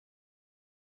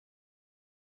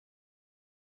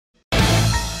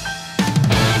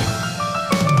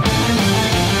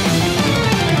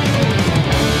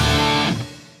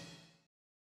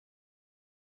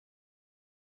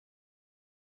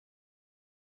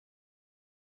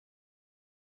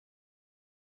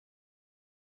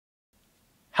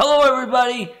Hello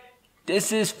everybody,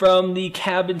 this is from the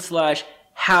cabin slash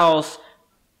house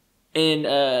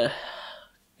in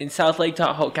South Lake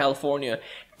Tahoe, California.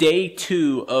 Day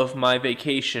 2 of my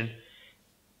vacation,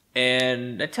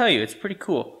 and I tell you, it's pretty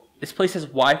cool. This place has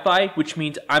Wi-Fi, which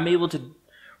means I'm able to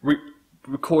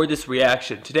record this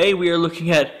reaction. Today we are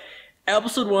looking at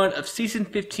episode 1 of season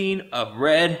 15 of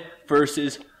Red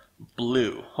versus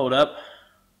Blue. Hold up.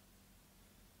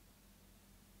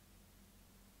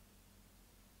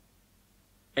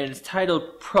 And it's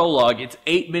titled Prologue. It's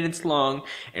 8 minutes long,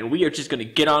 and we are just going to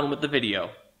get on with the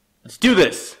video. Let's do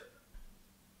this!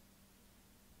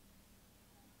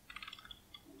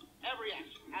 Every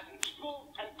action has an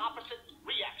equal and opposite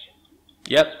reaction.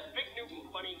 Yep. Big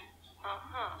Newton, buddy.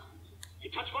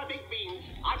 You touch my big beans,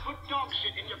 I put dog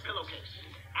shit in your pillowcase.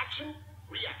 Action,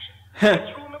 reaction.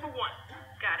 That's rule number 1.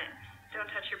 Got it. Don't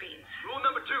touch your beans. Rule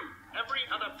number 2. Every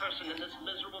other person in this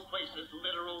miserable place is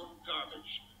literal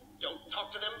garbage. Don't talk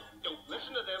to them, don't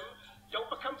listen to them, don't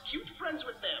become cute friends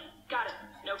with them. Got it.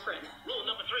 No friends. Rule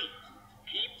number 3.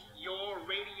 Keep your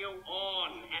radio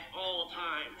on at all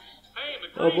times. Hey,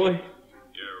 McQueen. Oh boy.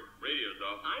 Your radio's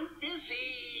off. I'm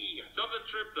busy. Something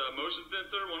tripped the motion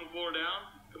sensor 1 floor down.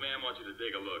 Command wants you to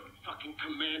take a look. Fucking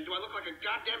command. Do I look like a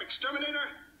goddamn exterminator?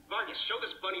 Vargas, show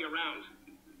this bunny around.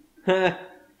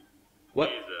 What?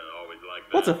 He's always like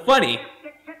that. What's a funny?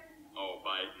 Oh,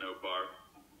 bite, no bark.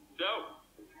 So,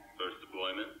 first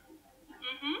deployment.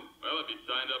 Well, if you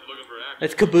signed up looking for action,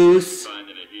 That's Caboose.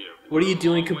 finding it here. What are you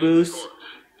doing, Caboose?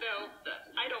 No,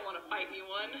 I don't want to fight me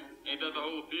one. Ain't that the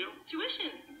whole appeal?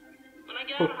 Tuition. When I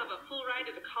get out, I'll have a full ride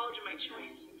to the college of my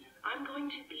choice. I'm going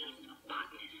to be a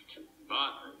botanist.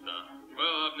 Botanist, huh?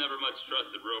 Well, I've never much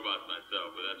trusted robots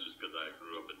myself, but that's just because I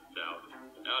grew up in the South.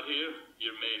 Out here,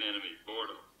 your main enemy's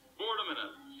boredom. Boredom and a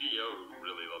CEO who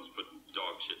really loves putting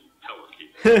dog shit in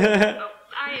pillowcases. Oh,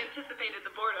 I anticipated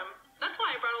the boredom. That's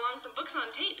why I brought along some books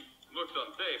on tape. Looks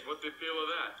on tape. What's the feel of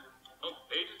that? Don't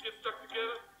pages get stuck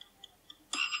together?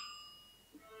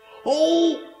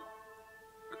 Oh!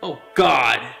 Oh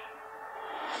God!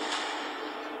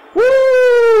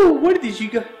 Woo! What did you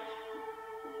go?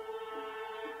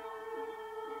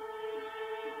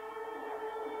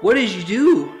 What did you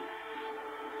do?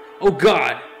 Oh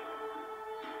God!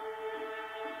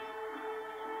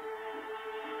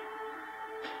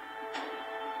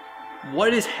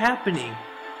 What is happening?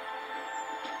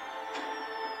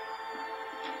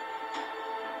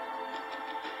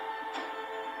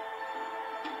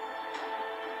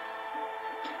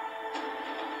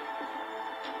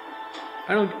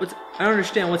 I don't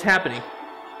understand what's happening.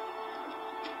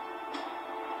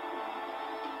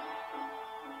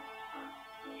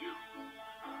 You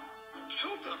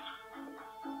killed them.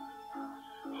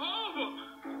 All of them.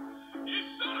 You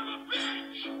son of a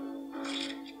bitch.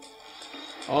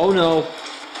 Oh no.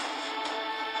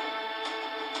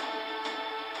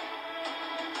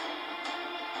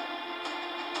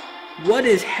 What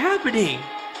is happening?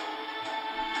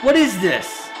 What is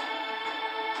this?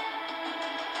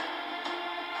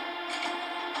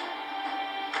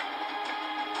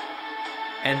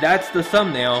 And that's the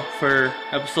thumbnail for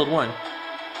episode 1. A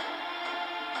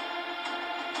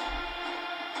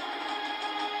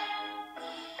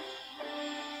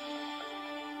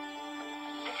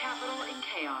capital in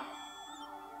chaos.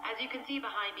 As you can see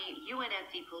behind me,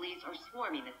 UNSC police are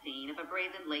swarming the scene of a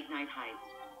brazen late-night heist.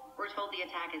 We're told the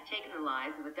attack has taken the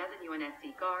lives of a dozen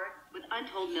UNSC guards, with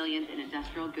untold millions in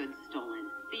industrial goods stolen.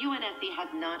 The UNSC has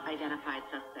not identified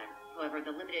suspects. However,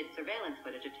 the limited surveillance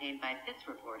footage obtained by this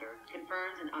reporter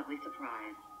confirms an ugly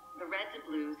surprise. The Reds and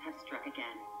Blues have struck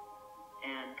again.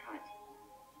 And cut.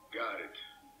 Got it.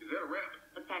 Is that a wrap?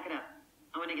 Let's pack it up.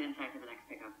 I want to get inside for the next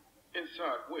pickup.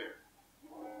 Inside where?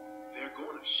 They're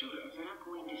going to shoot us. They're not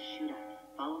going to shoot us.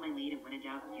 Follow my lead, and when in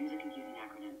doubt, use a confusing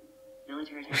acronym.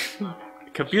 Military terrorists love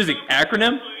acronyms. Confusing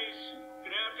acronym? Please.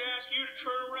 Gonna have to ask you to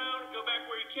turn around and go back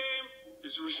where you came.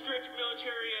 This is restricted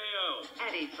military AO.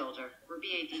 At 8, soldier. We're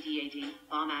BATT-18.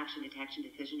 Bomb Action Detection,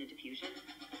 Decision, and Diffusion.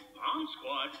 Bomb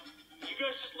squad? You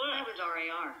guys just That left. was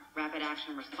RAR. Rapid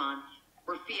Action Response.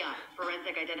 We're Fiat.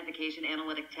 Forensic Identification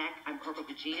Analytic Tech. I'm Corporal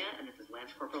Regina, and this is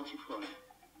Lance Corporal Ducroix.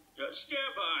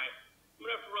 Stand by. I'm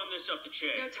gonna have to run this up the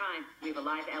No chain. time. We have a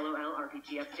live LOL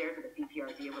RPG upstairs with a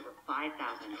CPRD of over 5,000.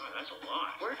 God, that's a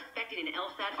lot. We're expecting an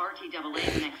LSAT RTAA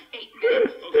in the next 8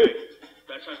 minutes. Okay,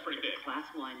 that sounds pretty big. Class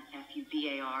 1,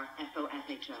 FUBAR,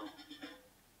 FOSHO.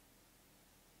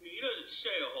 He doesn't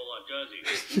say a whole lot, does he?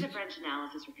 He's a French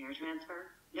analysis repair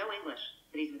transfer. No English,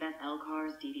 but he's the best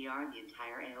LCARS, DDR, in the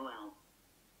entire AOL.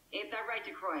 Ain't that right,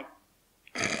 Ducroix?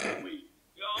 Wait.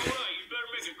 Yeah, all right, you better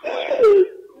make it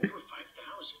quick. Over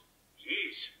 5,000.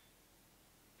 Jeez.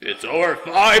 It's or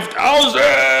 5,000!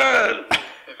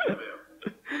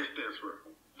 Stands for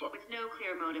fuck. With no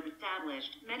clear motive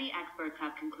established, many experts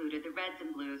have concluded the Reds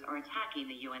and Blues are attacking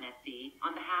the UNSC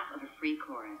on behalf of a free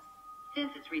chorus.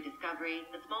 Since its rediscovery,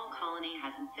 the small colony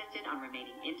has insisted on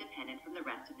remaining independent from the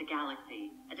rest of the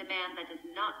galaxy, a demand that does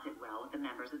not sit well with the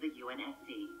members of the UNSC.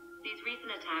 These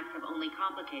recent attacks have only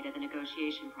complicated the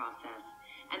negotiation process,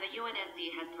 and the UNSC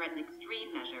has threatened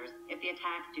extreme measures if the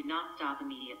attacks do not stop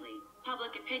immediately.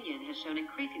 Public opinion has shown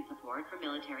increasing support for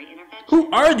military intervention. Who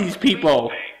are these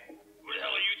people? Hey, who the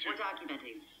hell are you two? We're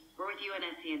documenting. We're with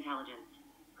UNSC Intelligence.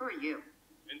 Who are you?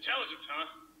 Intelligence,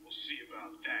 huh? We'll see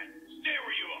about that. Stay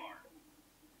where you are.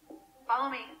 Follow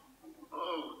me.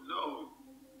 Oh, no.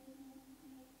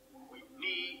 We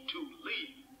need to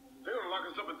leave. They're gonna lock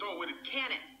us up and throw away the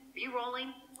Can it? Are you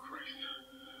rolling? Christ.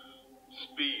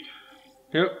 Speed.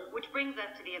 Yep. Which brings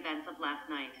us to the events of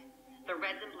last night. The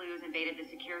Reds and Blues invaded the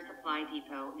secure supply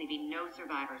depot, leaving no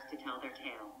survivors to tell their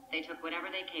tale. They took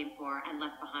whatever they came for and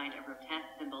left behind a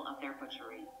grotesque symbol of their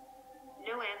butchery.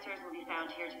 No answers will be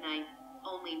found here tonight,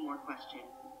 only more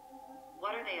questions.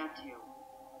 What are they up to?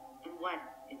 And what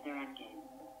is their endgame?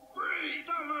 Freeze!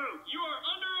 Don't move! You are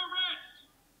under arrest!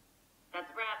 That's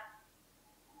a wrap.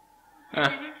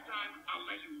 Maybe next time I'll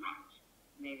let you rot.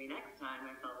 Maybe next time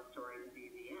I tell the story to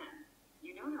be the end.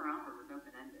 You know their offer was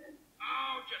open-ended.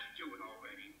 Oh, just do it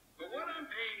already. For what I'm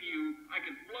paying you, I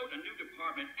can float a new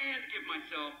department and give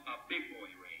myself a big boy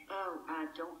raise. Oh,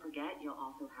 don't forget you'll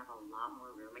also have a lot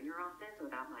more room in your office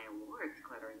without my awards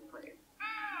cluttering the place.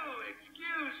 Oh,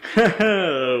 excuse me.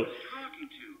 Oh. Talking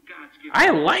to God's given. I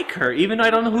like her, even though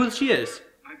I don't know who she is.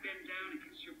 I've been down and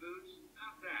kiss your boots.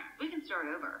 How's that? We can start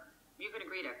over. You can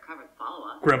agree to cover the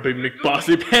follow-up. Grumpy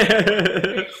McBossy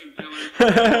Pants.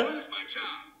 What is my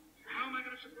job? How am I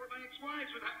going to support my ex-wives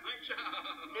without my job?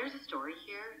 There's a story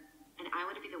here, and I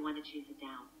want to be the one to chase it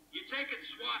down. You're taking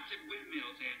swats at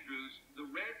windmills, Andrews. The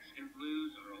Reds and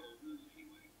Blues are old news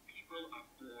anyway. People are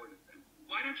bored of them.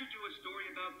 Why don't you do a story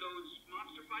about those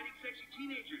monster-fighting sexy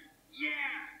teenagers?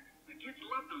 Yeah! The kids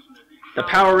love those movies. The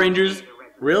Power Rangers?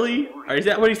 Really? Or is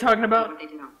that what he's talking about? What they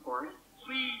did on Forest?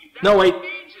 Please, No, wait.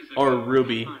 ages ago. Or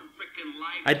Ruby. Frickin'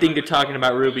 life. I think you're talking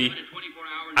about Ruby.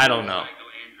 I don't know.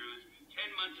 Andrews.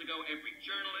 10 months ago, every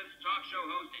journalist, talk show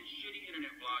host, and shitty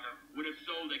internet blogger would have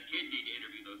sold a kidney to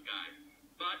interview those guys.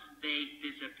 But they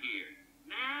disappeared.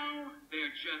 Now,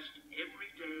 they're just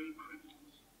everyday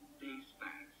criminals. Face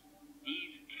facts.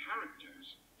 These characters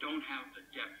don't have the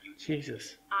depth you need.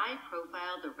 Jesus. I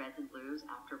profiled the Reds and Blues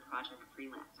after Project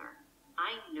Freelancer.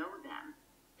 I know them.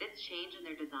 This change in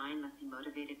their design must be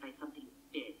motivated by something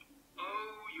big.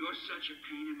 Oh, you're such a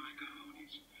pain in my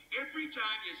cojones. Every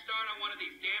time you start on one of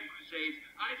these damn crusades,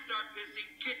 I start pissing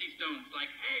kidney stones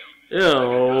like hail.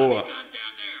 Ew. Like a gun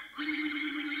down there.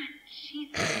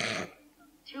 Jesus.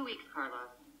 2 weeks,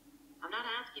 Carlos. I'm not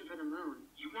asking for the moon.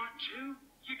 You want two?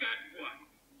 You got what?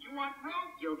 You want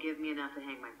rope? You'll give me enough to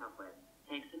hang myself with.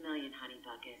 Thanks a million, honey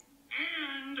bucket.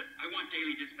 And I want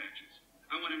daily dispatches.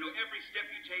 I want to know every step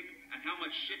you take and how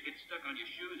much shit gets stuck on your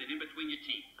shoes and in between your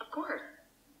teeth. Of course.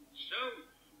 So,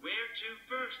 where to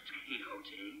first,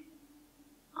 Quixote?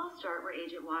 I'll start where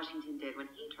Agent Washington did when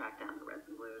he tracked down the Reds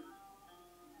and Blues.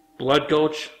 Blood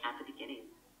Gulch. At the beginning.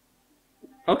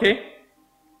 Okay.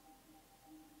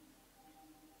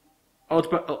 Oh, it's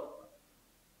about. Oh.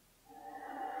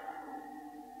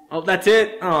 Oh, that's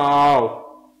it?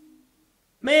 Oh.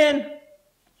 Man.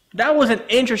 That was an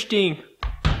interesting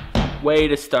way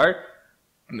to start.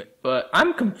 But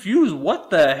I'm confused. What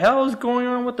the hell is going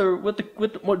on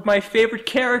with my favorite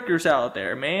characters out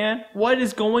there, man? What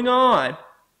is going on?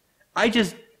 I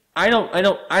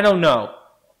don't know.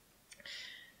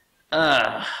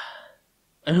 And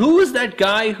who was that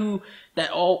guy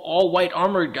that all white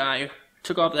armored guy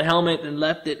took off the helmet and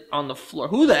left it on the floor?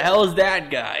 Who the hell is that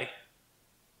guy?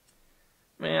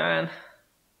 Man.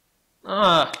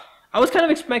 I was kind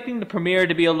of expecting the premiere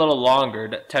to be a little longer,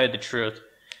 to tell you the truth.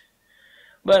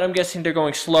 But I'm guessing they're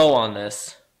going slow on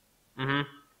this.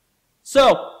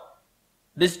 So,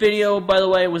 this video, by the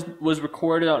way, was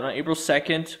recorded on April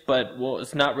 2nd, but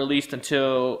was not released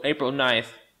until April 9th.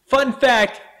 Fun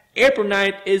fact, April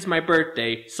 9th is my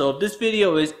birthday, so if this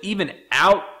video is even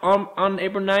out on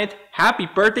April 9th, happy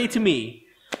birthday to me.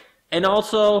 And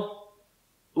also,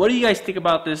 what do you guys think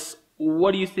about this?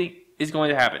 What do you think is going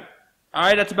to happen?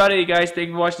 Alright, that's about it, you guys. Thank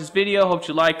you for watching this video. Hope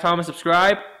you like, comment,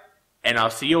 subscribe, and I'll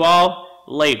see you all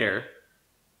later.